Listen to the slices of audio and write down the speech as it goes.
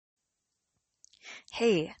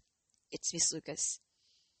Hey, it's Miss Lucas.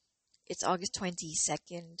 It's August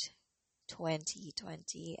 22nd,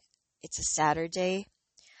 2020. It's a Saturday.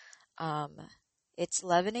 Um, it's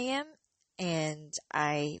 11 a.m. and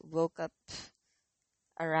I woke up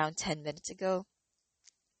around 10 minutes ago.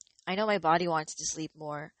 I know my body wants to sleep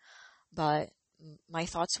more, but my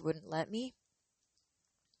thoughts wouldn't let me.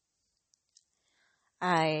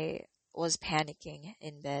 I was panicking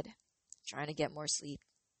in bed, trying to get more sleep,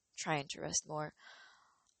 trying to rest more,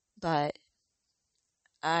 but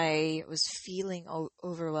I was feeling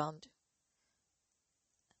overwhelmed.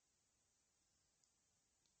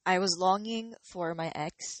 I was longing for my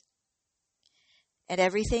ex, and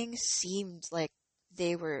everything seemed like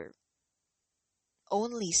they were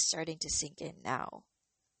only starting to sink in now.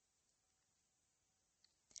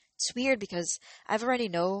 It's weird because I've already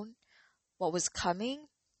known what was coming.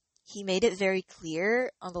 He made it very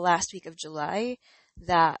clear on the last week of July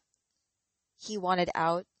that he wanted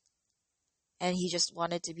out and he just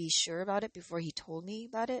wanted to be sure about it before he told me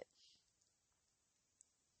about it.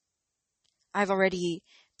 I've already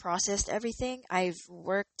processed everything. I've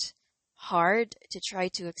worked hard to try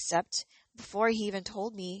to accept before he even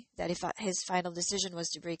told me that if his final decision was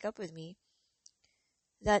to break up with me,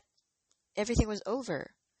 that everything was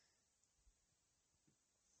over.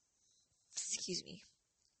 Excuse me.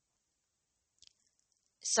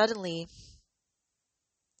 Suddenly,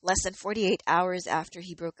 less than 48 hours after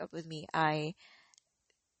he broke up with me, I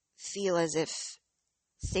feel as if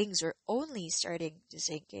things were only starting to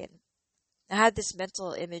sink in. I had this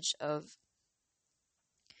mental image of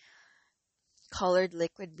colored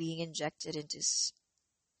liquid being injected into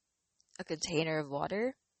a container of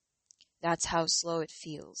water. That's how slow it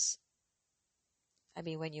feels. I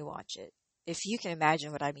mean, when you watch it. If you can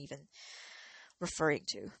imagine what I'm even referring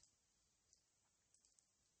to.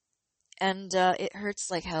 And it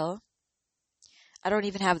hurts like hell. I don't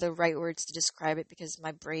even have the right words to describe it because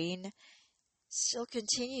my brain still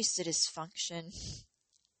continues to dysfunction.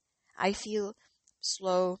 I feel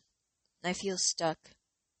slow, I feel stuck,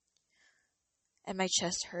 and my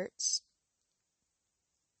chest hurts.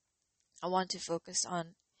 I want to focus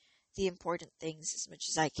on the important things as much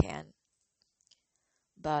as I can,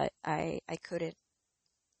 but I couldn't.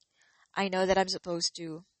 I know that I'm supposed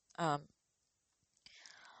to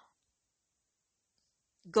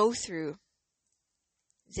go through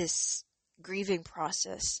this grieving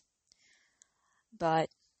process, but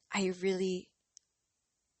I really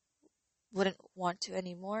wouldn't want to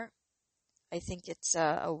anymore. I think it's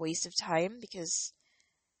a waste of time because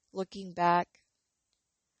looking back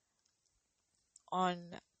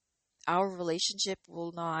on our relationship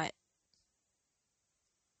will not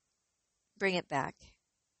bring it back.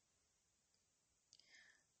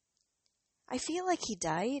 I feel like he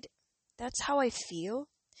died. That's how I feel.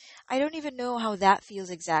 I don't even know how that feels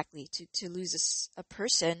exactly to lose a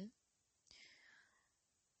person.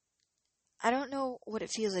 I don't know what it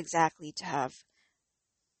feels exactly to have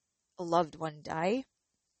a loved one die,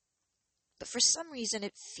 but for some reason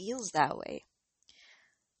it feels that way.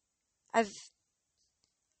 I've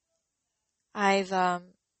I've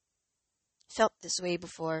felt this way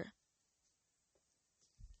before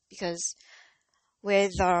because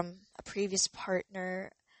with a previous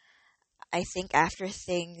partner, I think after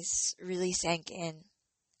things really sank in,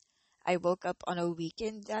 I woke up on a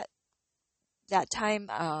weekend that time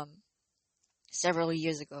several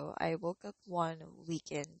years ago. I woke up one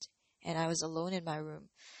weekend and I was alone in my room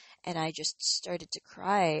and I just started to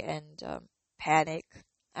cry and panic.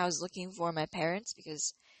 I was looking for my parents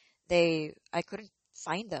because I couldn't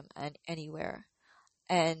find them anywhere.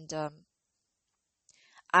 And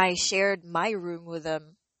I shared my room with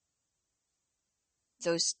them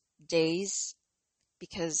those days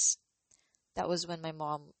because that was when my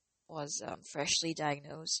mom was freshly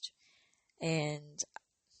diagnosed, and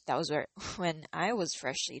that was when I was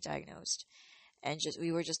freshly diagnosed, and just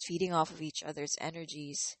we were just feeding off of each other's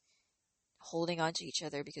energies, holding on to each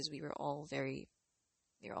other because we were all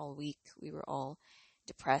weak, we were all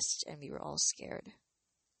depressed, and we were all scared.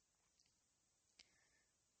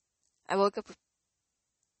 I woke up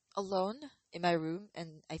alone in my room,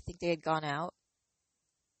 and I think they had gone out,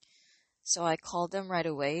 so I called them right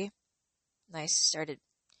away, and I started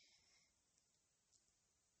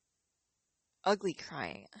ugly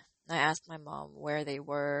crying. I asked my mom where they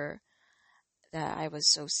were, that I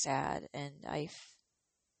was so sad, and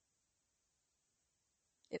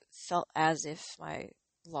it felt as if I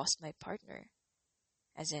lost my partner,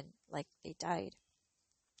 as in, like, they died.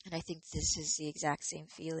 And I think this is the exact same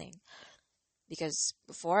feeling, because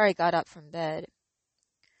before I got up from bed,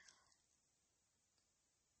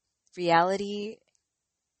 reality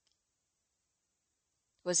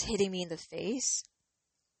was hitting me in the face.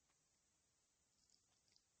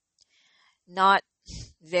 Not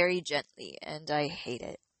very gently, and I hate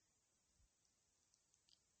it.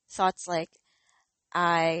 Thoughts like,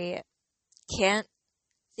 I can't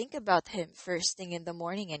think about him first thing in the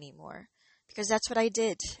morning anymore. Because that's what I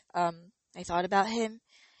did. I thought about him,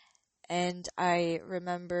 and I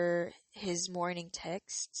remember his morning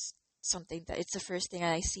texts, something that it's the first thing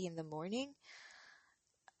I see in the morning.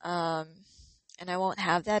 Um, and I won't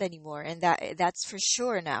have that anymore. And that's for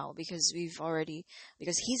sure now, because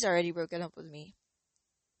because he's already broken up with me.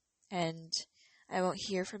 And I won't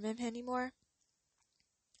hear from him anymore.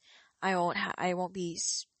 I won't be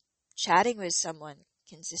chatting with someone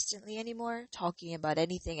consistently anymore, talking about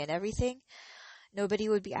anything and everything. Nobody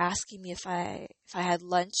would be asking me if I had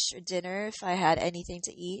lunch or dinner, if I had anything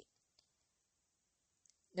to eat.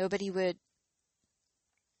 Nobody would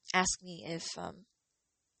ask me if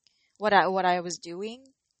what I was doing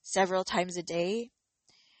several times a day.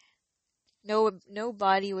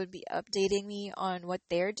 Nobody would be updating me on what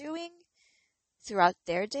they're doing throughout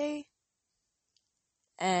their day.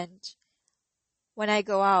 And when I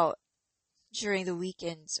go out during the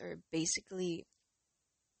weekends, or basically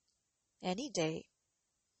any day,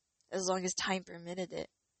 as long as time permitted it,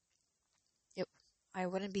 I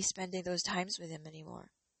wouldn't be spending those times with him anymore.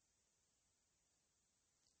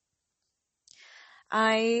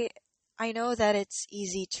 I know that it's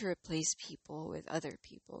easy to replace people with other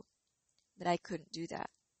people, but I couldn't do that.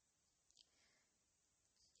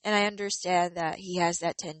 And I understand that he has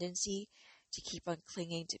that tendency to keep on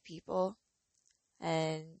clinging to people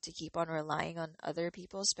and to keep on relying on other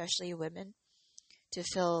people, especially women, to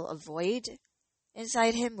fill a void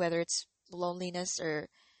inside him, whether it's loneliness or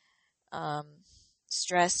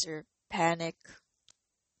stress or panic,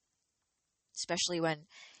 especially when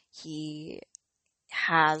he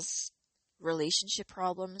has relationship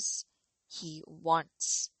problems. He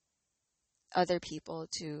wants other people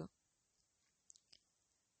to,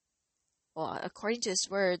 well, according to his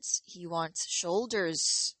words, he wants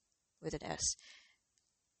shoulders with an S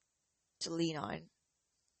to lean on,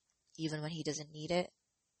 even when he doesn't need it.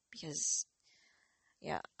 Because,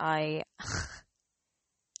 yeah, I'm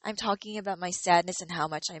talking about my sadness and how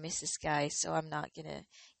much I miss this guy, so I'm not gonna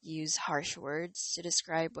use harsh words to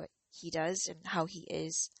describe what he does and how he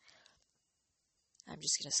is. I'm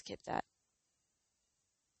just gonna skip that.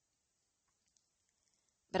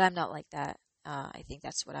 But I'm not like that. I think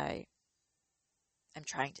that's what I'm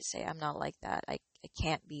trying to say. I'm not like that. I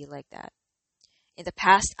can't be like that. In the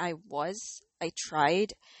past, I was. I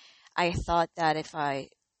tried. I thought that if I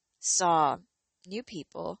saw new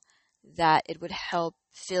people, that it would help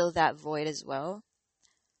fill that void as well.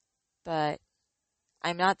 But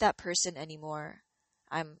I'm not that person anymore.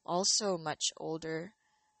 I'm also much older,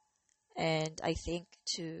 and I think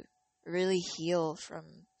to really heal from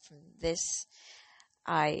this,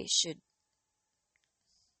 I should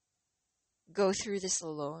go through this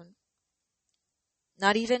alone.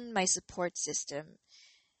 Not even my support system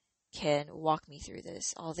can walk me through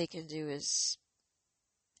this. All they can do is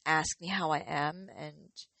ask me how I am and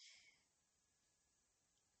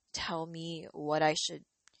tell me what I should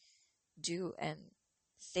do and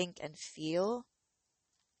think and feel.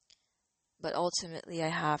 But ultimately, I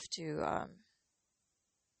have to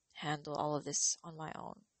handle all of this on my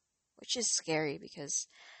own, which is scary because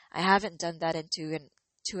I haven't done that in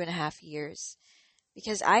 2.5 years,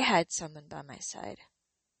 because I had someone by my side,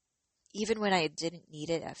 even when I didn't need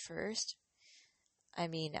it at first. I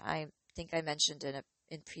mean, I think I mentioned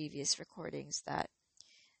in previous recordings that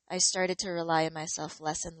I started to rely on myself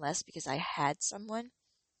less and less because I had someone,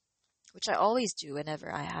 which I always do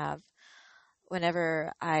whenever I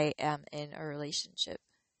am in a relationship.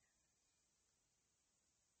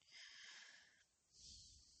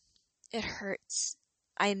 It hurts.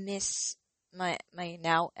 I miss my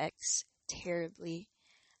now ex terribly.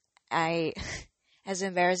 I, as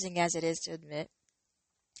embarrassing as it is to admit,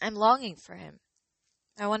 I'm longing for him.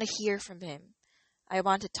 I want to hear from him. I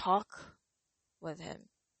want to talk with him.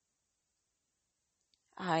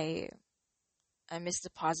 I miss the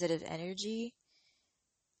positive energy,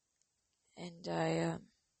 and I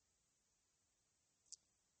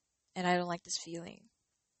don't like this feeling.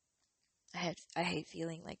 I hate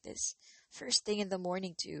feeling like this. First thing in the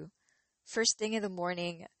morning too. First thing in the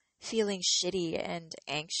morning, feeling shitty and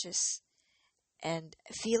anxious and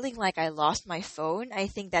feeling like I lost my phone. I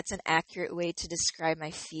think that's an accurate way to describe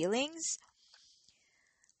my feelings.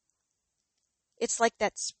 It's like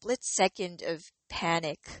that split second of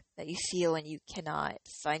panic that you feel when you cannot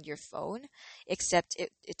find your phone, except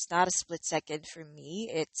it's not a split second for me.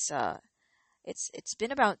 It's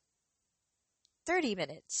been about 30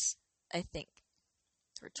 minutes, I think,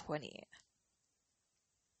 or 20.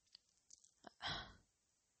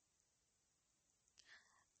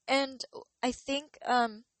 And I think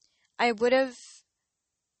I would have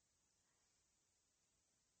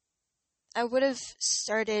I would have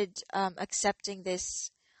started accepting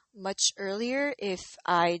this much earlier if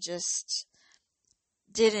I just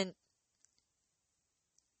didn't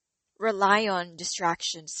rely on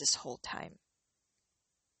distractions this whole time.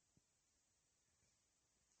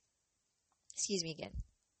 Excuse me again.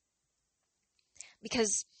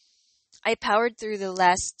 Because I powered through the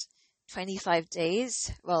last 25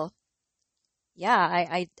 days. Well, yeah,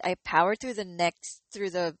 I powered through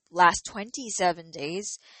the last 27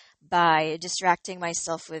 days by distracting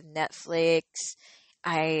myself with Netflix,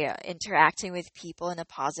 interacting with people in a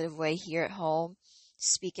positive way here at home,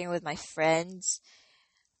 speaking with my friends.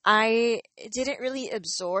 I didn't really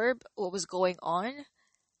absorb what was going on,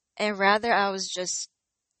 and rather I was just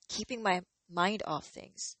keeping my mind off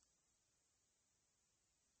things.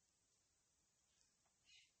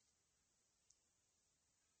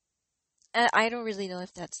 And I don't really know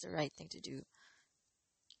if that's the right thing to do.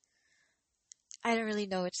 I don't really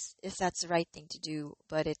know if that's the right thing to do,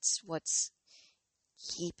 but it's what's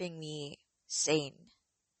keeping me sane.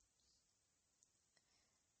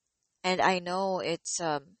 And I know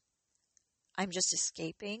I'm just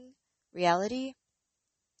escaping reality.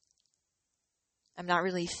 I'm not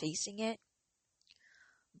really facing it,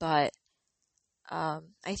 but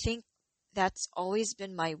I think that's always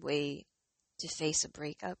been my way to face a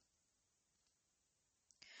breakup.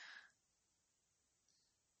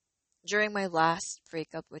 During my last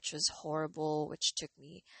breakup, which was horrible, which took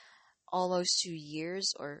me almost 2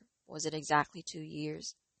 years, or was it exactly 2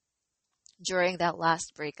 years? During that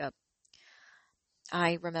last breakup,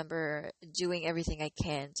 I remember doing everything I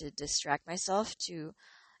can to distract myself, to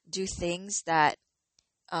do things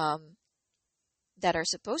um, that are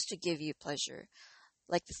supposed to give you pleasure,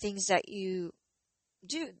 like the things that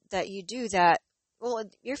well,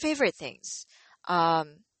 your favorite things,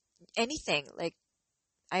 um, anything, like,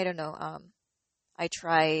 I don't know. I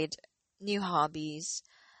tried new hobbies.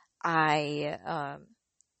 I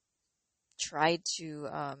tried to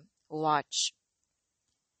watch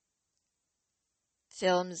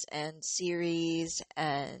films and series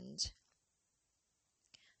and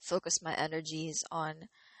focus my energies on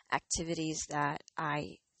activities that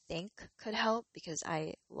I think could help because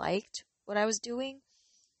I liked what I was doing.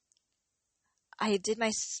 I did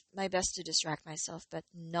my best to distract myself, but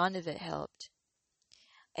none of it helped.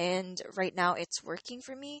 And right now it's working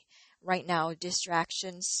for me. Right now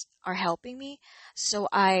distractions are helping me. So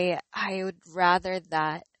I would rather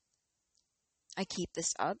that I keep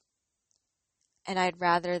this up, and I'd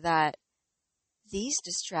rather that these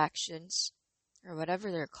distractions, or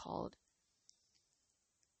whatever they're called,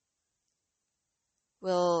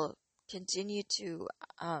 will continue to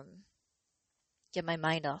get my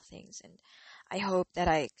mind off things. And I hope that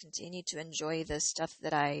I continue to enjoy the stuff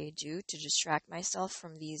that I do to distract myself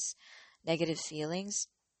from these negative feelings,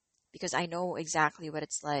 because I know exactly what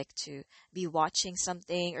it's like to be watching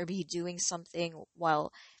something or be doing something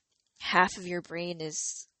while half of your brain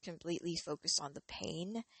is completely focused on the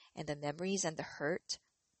pain and the memories and the hurt.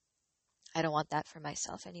 I don't want that for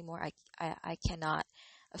myself anymore. I cannot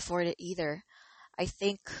afford it either. I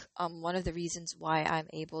think one of the reasons why I'm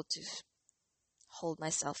able to hold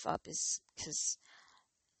myself up is because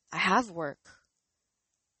I have work.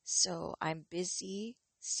 So I'm busy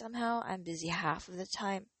somehow. I'm busy half of the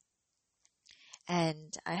time.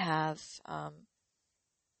 And I have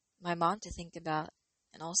my mom to think about,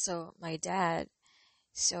 and also my dad.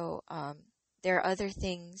 So there are other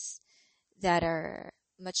things that are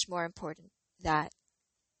much more important that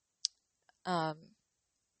um,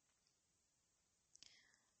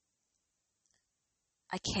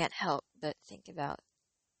 I can't help but think about,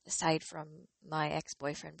 aside from my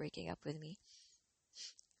ex-boyfriend breaking up with me.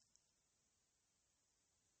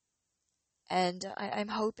 And I'm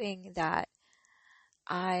hoping that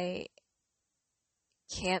I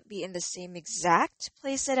can't be in the same exact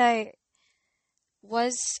place that I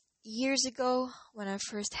was years ago when I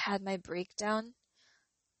first had my breakdown.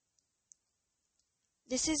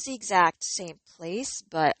 This is the exact same place,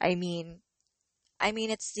 but I mean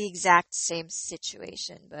it's the exact same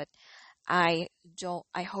situation, but I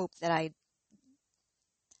hope that I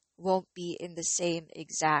won't be in the same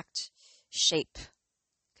exact shape,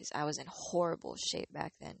 because I was in horrible shape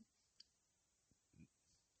back then.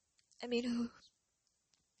 I mean,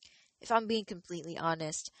 if I'm being completely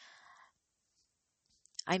honest,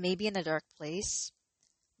 I may be in a dark place,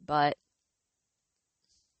 but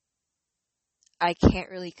I can't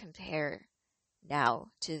really compare now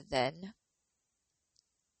to then,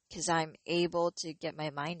 because I'm able to get my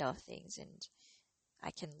mind off things, and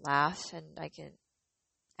I can laugh and I can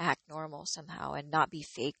act normal somehow and not be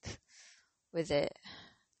fake with it.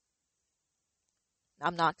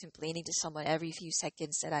 I'm not complaining to someone every few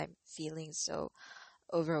seconds that I'm feeling so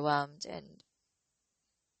overwhelmed, and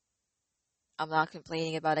I'm not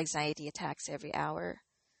complaining about anxiety attacks every hour,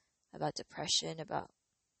 about depression, about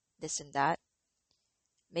this and that.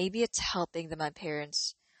 Maybe it's helping that my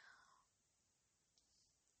parents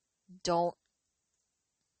don't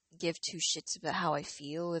give two shits about how I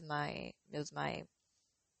feel with my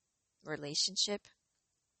relationship,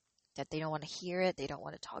 that they don't want to hear it, they don't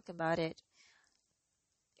want to talk about it.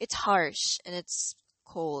 It's harsh and it's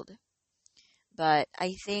cold, but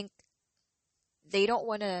I think they don't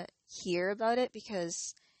want to hear about it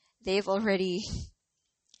because they've already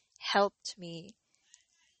helped me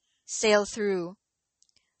sail through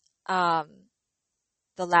um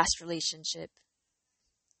the last relationship.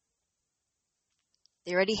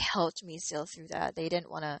 They already helped me sail through that. They didn't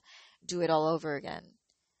want to do it all over again.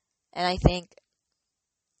 And I think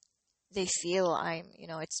they feel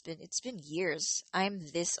it's been years. I'm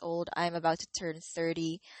this old. I'm about to turn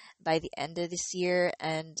 30 by the end of this year,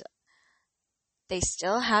 and they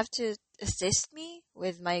still have to assist me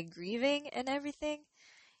with my grieving and everything.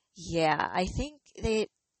 Yeah, I think they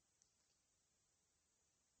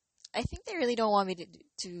really don't want me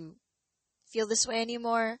to feel this way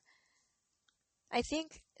anymore. I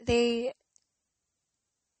think they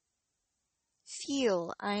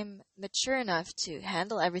feel I'm mature enough to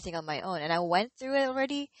handle everything on my own, and I went through it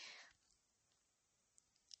already,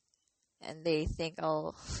 and they think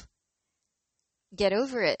I'll get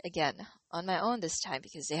over it again on my own this time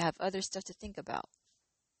because they have other stuff to think about.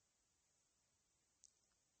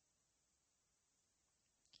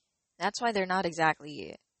 That's why they're not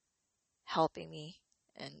exactly helping me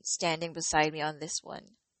and standing beside me on this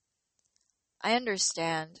one. I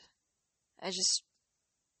understand. I just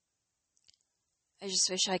I just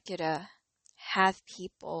wish I could have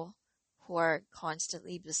people who are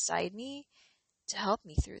constantly beside me to help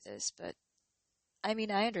me through this, but I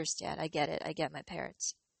mean, I understand. I get it. I get my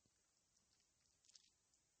parents.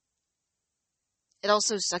 It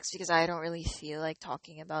also sucks because I don't really feel like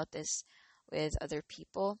talking about this with other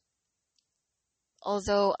people.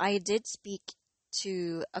 Although I did speak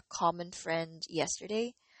to a common friend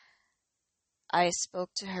yesterday. I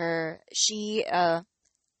spoke to her. She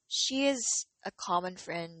is a common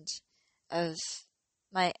friend of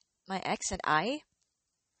my my ex and I,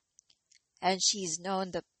 and she's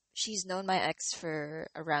known my ex for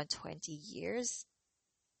around 20 years.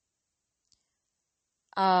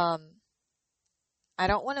 Um I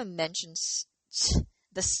don't want to mention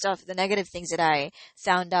the negative things that I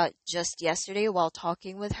found out just yesterday while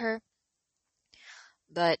talking with her,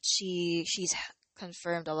 but she's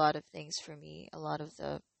confirmed a lot of things for me, a lot of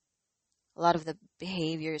the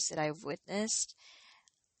behaviors that I've witnessed,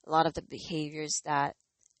 a lot of the behaviors that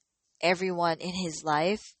everyone in his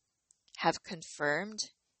life have confirmed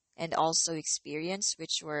and also experienced,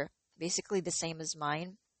 which were basically the same as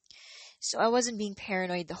mine. So I wasn't being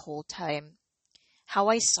paranoid the whole time. How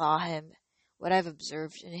I saw him, what I've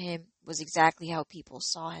observed in him, was exactly how people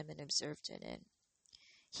saw him and observed it in.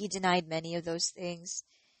 He denied many of those things.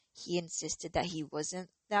 He insisted that he wasn't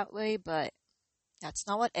that way, but that's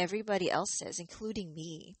not what everybody else says, including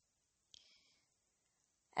me.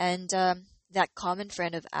 And that common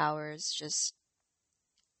friend of ours just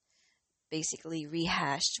basically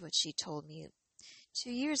rehashed what she told me 2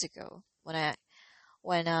 years ago when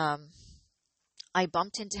I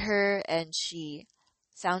bumped into her and she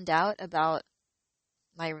found out about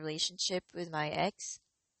my relationship with my ex.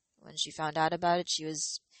 When she found out about it,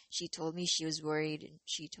 she told me she was worried, and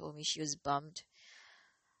she told me she was bummed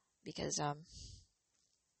because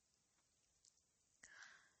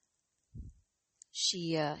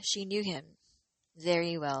she knew him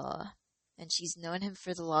very well, and she's known him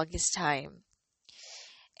for the longest time.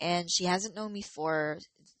 And she hasn't known me for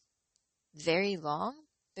very long,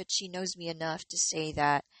 but she knows me enough to say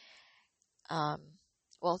that, um,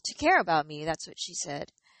 well, to care about me. That's what she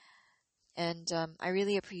said. And I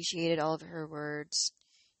really appreciated all of her words.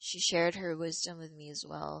 She shared her wisdom with me as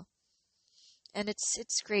well. And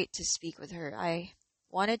it's great to speak with her. I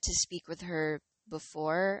wanted to speak with her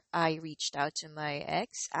before I reached out to my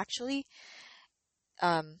ex, actually,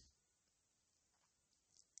 um,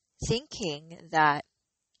 thinking that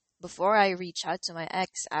before I reach out to my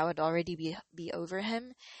ex, I would already be over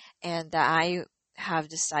him, and that I have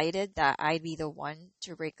decided that I'd be the one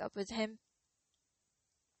to break up with him.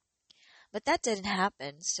 But that didn't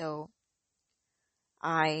happen, so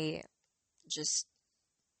I just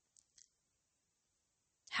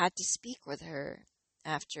had to speak with her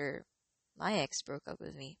after my ex broke up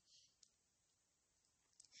with me.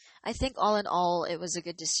 I think all in all, it was a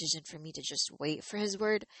good decision for me to just wait for his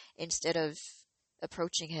word instead of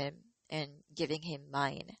approaching him and giving him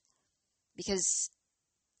mine. Because,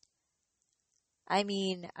 I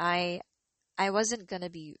mean, I wasn't gonna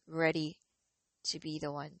be ready to be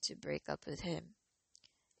the one to break up with him.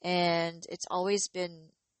 And it's always been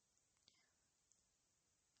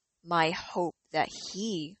my hope that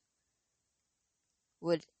he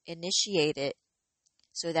would initiate it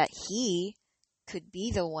so that he could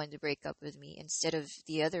be the one to break up with me instead of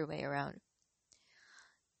the other way around.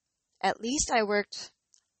 At least I worked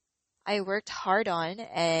hard on,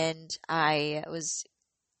 and I was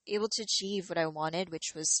able to achieve what I wanted,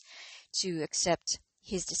 which was to accept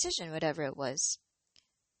his decision, whatever it was.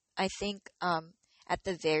 I think at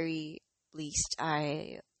the very least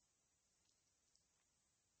I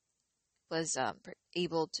was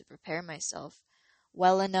able to prepare myself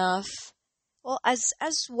well enough, well, as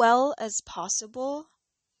well as possible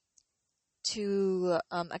to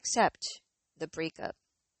accept the breakup.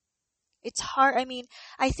 It's hard. I mean,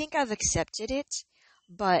 I think I've accepted it,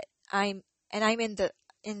 but I'm in the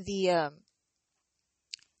in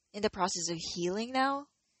the process of healing now.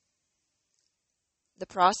 The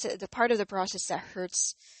part of the process that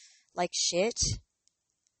hurts like shit,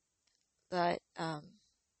 but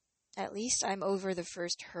at least I'm over the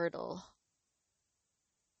first hurdle.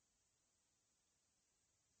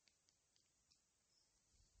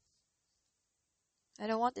 I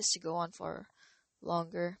don't want this to go on for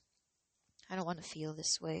longer. I don't want to feel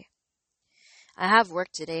this way. I have work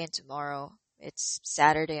today and tomorrow. It's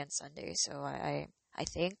Saturday and Sunday, so I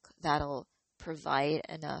think that'll provide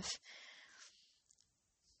enough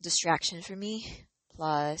distraction for me.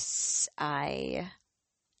 Plus, I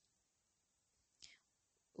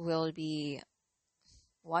will be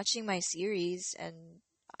watching my series and,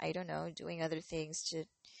 I don't know, doing other things to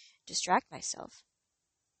distract myself.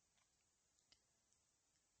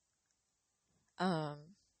 Um,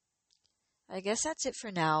 I guess that's it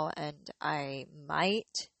for now, and I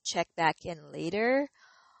might check back in later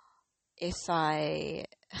if I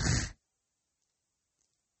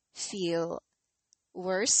feel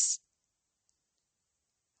worse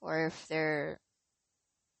or if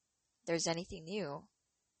there's anything new.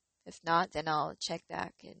 If not, then I'll check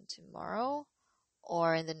back in tomorrow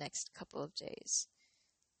or in the next couple of days.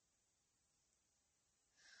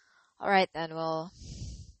 All right, then we'll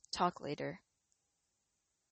talk later.